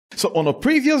So on a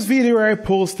previous video I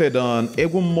posted on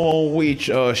Igbo,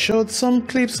 which showed some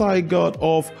clips I got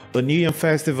of a New Year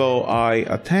festival I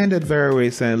attended very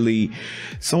recently,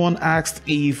 someone asked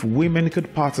if women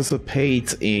could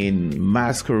participate in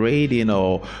masquerading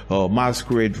or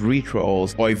masquerade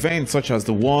rituals or events such as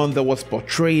the one that was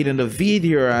portrayed in the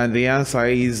video, and the answer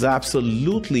is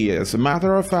absolutely. As a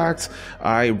matter of fact,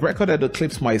 I recorded the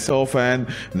clips myself and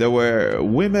there were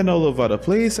women all over the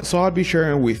place, so I'll be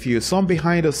sharing with you some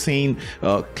behind the scene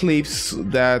clips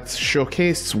that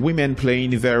showcased women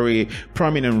playing very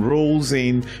prominent roles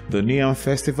in the Neon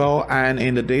Festival and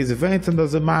in the day's event. And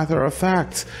as a matter of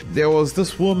fact, there was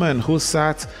this woman who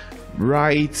sat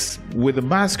right with the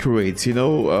masquerades,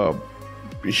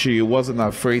 she wasn't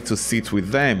afraid to sit with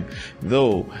them,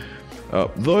 though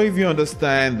if you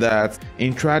understand that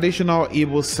in traditional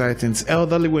Igbo settings,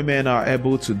 elderly women are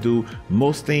able to do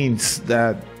most things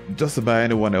that just about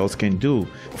anyone else can do.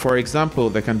 For example,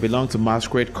 they can belong to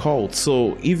masquerade cults.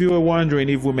 So if you were wondering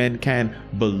if women can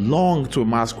belong to a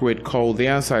masquerade cult, the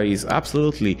answer is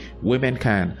absolutely, women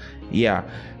can. Yeah.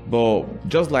 But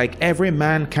just like every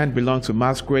man can belong to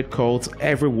masquerade cult,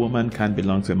 every woman can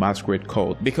belong to a masquerade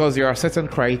cult, because there are certain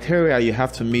criteria you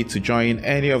have to meet to join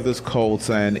any of these cults,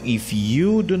 and if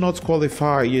you do not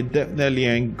qualify, you definitely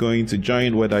ain't going to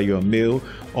join, whether you're male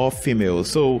or female.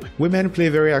 So women play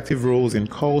very active roles in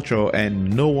culture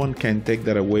and no one can take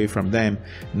that away from them.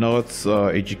 Not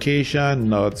education,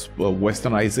 not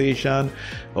westernization,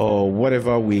 or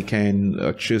whatever we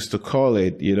can choose to call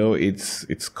it.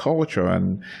 It's culture,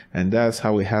 and that's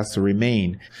how it has to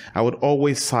remain. I would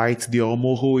always cite the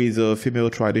Omo, who is a female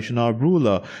traditional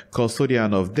ruler,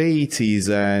 custodian of deities,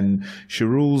 and she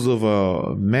rules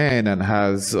over men and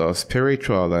has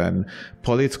spiritual and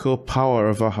political power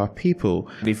over her people.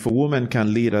 If a woman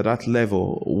can lead at that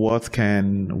level, what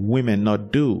can women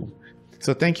not do?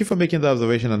 So thank you for making the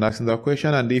observation and asking that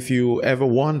question. And if you ever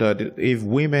wondered if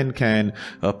women can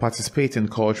participate in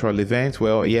cultural events,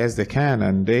 well, yes, they can,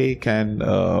 and they can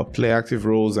play active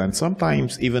roles and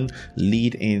sometimes even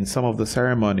lead in some of the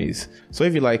ceremonies. So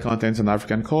if you like content on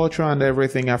African culture and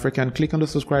everything African, click on the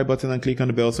subscribe button and click on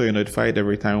the bell so you're notified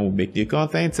every time we make new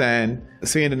content, and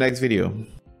see you in the next video.